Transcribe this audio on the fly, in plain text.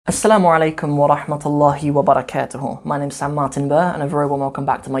Assalamu alaikum wa rahmatullahi wa barakatuhu. My name is Sam Martin Burr and a very warm welcome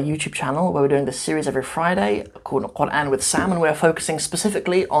back to my YouTube channel where we're doing this series every Friday called Quran with Sam, and we're focusing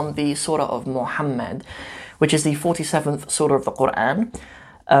specifically on the Surah of Muhammad, which is the 47th Surah of the Quran.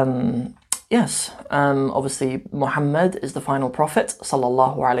 Obviously Muhammad is the final prophet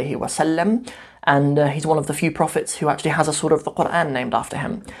sallallahu alaihi wasallam, and he's one of the few prophets who actually has a Surah of the Quran named after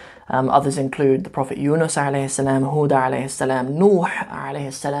him. Others include the Prophet Yunus alayhi salam, Hud alayhi salam, Nuh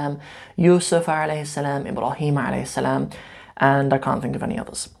alayhi salam, Yusuf alayhi salam, Ibrahim alayhi salam, and I can't think of any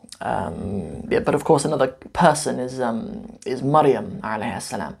others. But of course another person is Maryam alayhi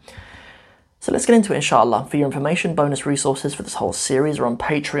salam. So let's get into it, inshallah. For your information, bonus resources for this whole series are on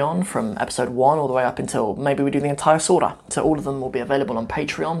Patreon from episode 1 all the way up until maybe we do the entire surah. So all of them will be available on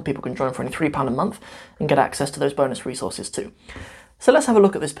Patreon. People can join for only £3 a month and get access to those bonus resources too. So let's have a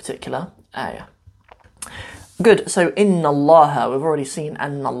look at this particular ayah. Good, so inna Allah, we've already seen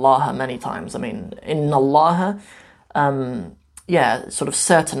anna Allah many times. I mean, inna Allah, sort of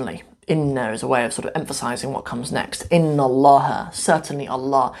certainly. Inna is a way of sort of emphasizing what comes next. Inna Allah, certainly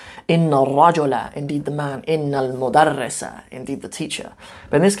Allah. Inna rajula, indeed the man. Inna al-mudarrisa, indeed the teacher.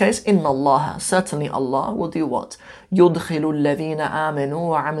 But in this case, inna Allah, certainly Allah will do what? Yudkhilu alladhina amanu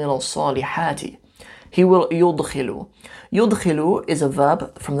wa amilu salihati. He will yudkhilu. Yudkhilu is a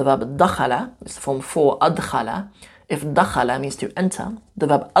verb from the verb dakhala. It's the form for adkhala. If dakhala means to enter, the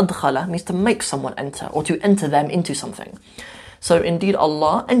verb adkhala means to make someone enter or to enter them into something. So indeed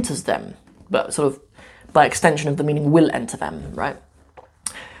Allah enters them, but sort of by extension of the meaning will enter them, right?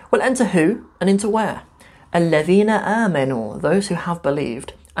 Will enter who and into where? الَّذِينَ آمَنُوا, those who have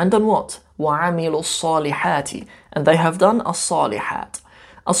believed and done what? وَعَمِلُوا الصَّالِحَاتِ, and they have done as-salihat.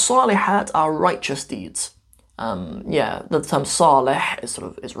 As-salihat are righteous deeds. The term salih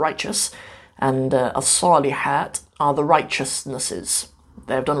is righteous, and as-salihat are the righteousnesses.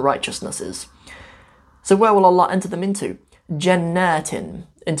 They have done righteousnesses. So where will Allah enter them into? Jannatin,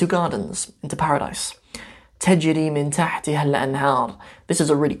 into gardens, into paradise. Tajri min tahtiha al-anhar. This is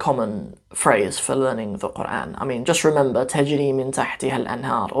a really common phrase for learning the Quran. I mean, just remember tajri min tahtiha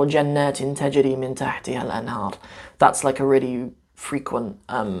al-anhar or jannatin tajri min tahtiha al-anhar. That's like a really frequent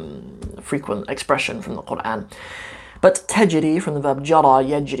expression from the Quran. But tajri from the verb jara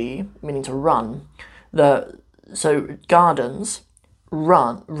yajri, meaning to run. So gardens,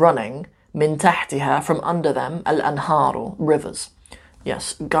 running, min tahtiha, from under them, al-anharu, rivers.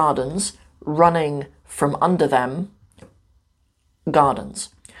 Yes, gardens, running from under them, gardens.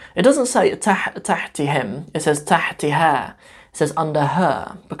 It doesn't say tahtihim, it says tahtiha. It says under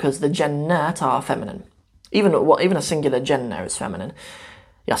her, because the jannat are feminine. Even a singular jannah is feminine.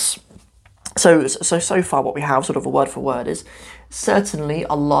 Yes. So far what we have, sort of a word for word, is certainly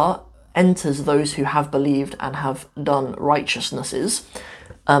Allah enters those who have believed and have done righteousnesses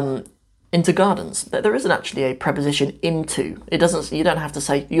into gardens. There isn't actually a preposition into. You don't have to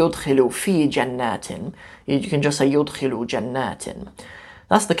say yudkhilu fi jannatin. You can just say yudkhilu jannatin.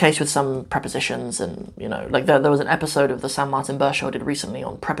 That's the case with some prepositions, and like there was an episode of the Sam Martin Burr Show I did recently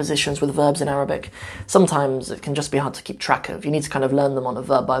on prepositions with verbs in Arabic. Sometimes it can just be hard to keep track of. You need to kind of learn them on a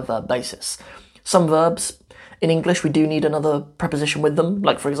verb by verb basis. Some verbs in English we do need another preposition with them.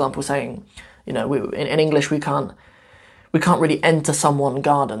 Like for example, saying, in English we can't really enter someone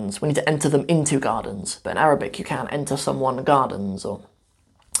gardens. We need to enter them into gardens. But in Arabic you can enter someone gardens. Or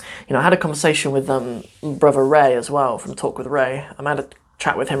I had a conversation with brother Ray as well from Talk with Ray. I had a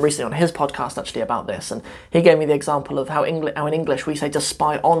chat with him recently on his podcast actually about this, and he gave me the example of how in English we say to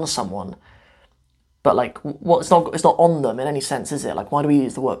spy on someone, but like it's not on them in any sense, is it? Like, why do we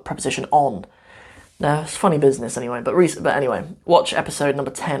use the word preposition on? No, it's funny business anyway. But anyway, watch episode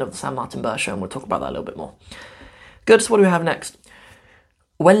number 10 of the Sam Martin Burr Show and we'll talk about that a little bit more. Good. So what do we have next?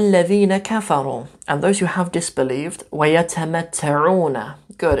 وَالَّذِينَ كَفَرُوا, and those who have disbelieved. وَيَتَمَتَّعُونَ.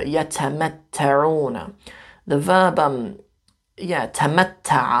 Good. يَتَمَتَّعُونَ. The verb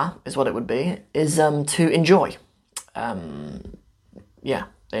tamatta'a is what it would be, is to enjoy. They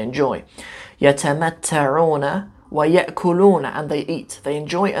enjoy. يَتَمَتَّعُونَ وَيَأْكُلُونَ, and they eat. They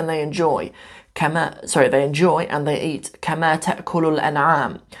enjoy and they enjoy. They enjoy and they eat. كَمَا تَأْكُلُ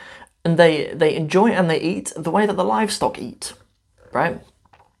الْأَنْعَامِ. And they enjoy and they eat the way that the livestock eat. Right?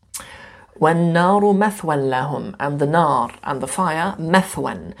 وَالنَّارُ مَثْوًا لَهُمْ, and the nar, and the fire,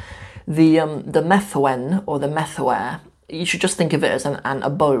 methwen. The methwen, or the methware, you should just think of it as an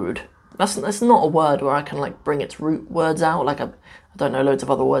abode. That's not a word where I can like bring its root words out. Like I don't know loads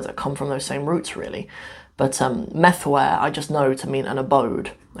of other words that come from those same roots really. But methware I just know to mean an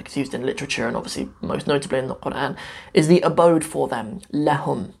abode. Like it's used in literature and obviously most notably in the Quran, is the abode for them.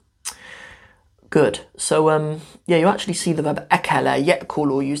 Lahum. Good. So, yeah, you actually see the verb akala,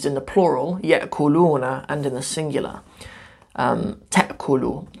 ya'kulu, used in the plural, ya'kuluna, and in the singular.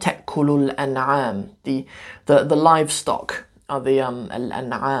 Ta'kulu al-an'am. The livestock are the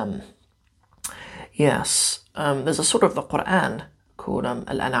al-an'am. Yes. There's a surah of the Quran called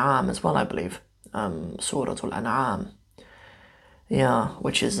al-an'am as well, I believe. Surah al-an'am. Yeah,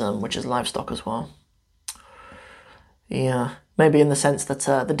 which is livestock as well. Yeah, maybe in the sense that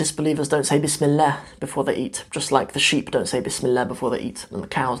the disbelievers don't say Bismillah before they eat, just like the sheep don't say Bismillah before they eat, and the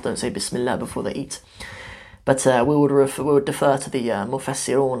cows don't say Bismillah before they eat. But we would defer to the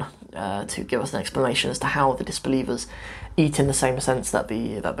Mufassirun to give us an explanation as to how the disbelievers eat in the same sense that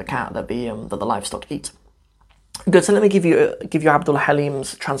the livestock eat. Good. So let me give you Abdul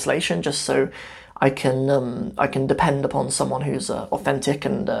Halim's translation, just so I can depend upon someone who's authentic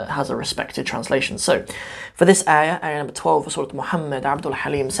and has a respected translation. So, for this ayah number 12 of Surah Muhammad, Abdul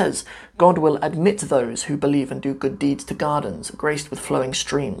Halim says, God will admit those who believe and do good deeds to gardens graced with flowing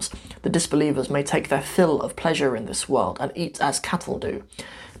streams. The disbelievers may take their fill of pleasure in this world and eat as cattle do,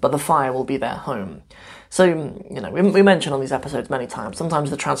 but the fire will be their home. So, you know, we mentioned on these episodes many times, sometimes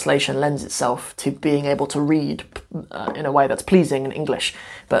the translation lends itself to being able to read in a way that's pleasing in English,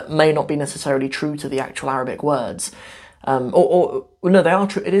 but may not be necessarily true to the actual Arabic words. No, they are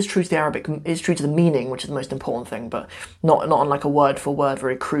true. It is true to the Arabic, it is true to the meaning, which is the most important thing, but not on like a word for word,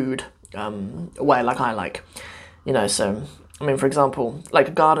 very crude way like I like. You know, so, I mean, for example,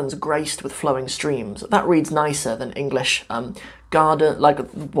 like gardens graced with flowing streams. That reads nicer than English. Garden, like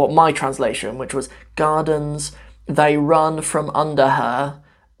what my translation, which was gardens, they run from under her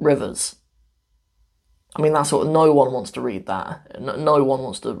rivers. I mean, that's what no one wants to read that. No one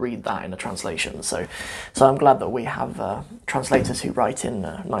wants to read that in a translation. So I'm glad that we have translators who write in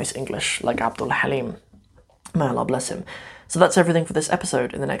nice English, like Abdul Halim. May Allah bless him. So that's everything for this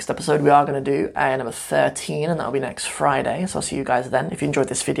episode. In the next episode, we are going to do ayah number 13, and that'll be next Friday. So I'll see you guys then. If you enjoyed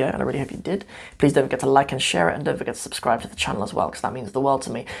this video, and I really hope you did, please don't forget to like and share it, and don't forget to subscribe to the channel as well, because that means the world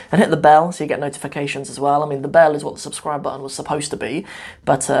to me. And hit the bell so you get notifications as well. I mean, the bell is what the subscribe button was supposed to be,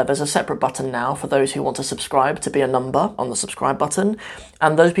 but there's a separate button now for those who want to subscribe to be a number on the subscribe button,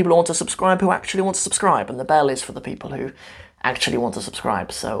 and those people who want to subscribe who actually want to subscribe, and the bell is for the people who actually want to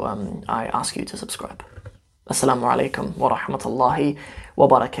subscribe. So I ask you to subscribe. Assalamu alaikum wa rahmatullahi wa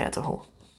barakatuhu.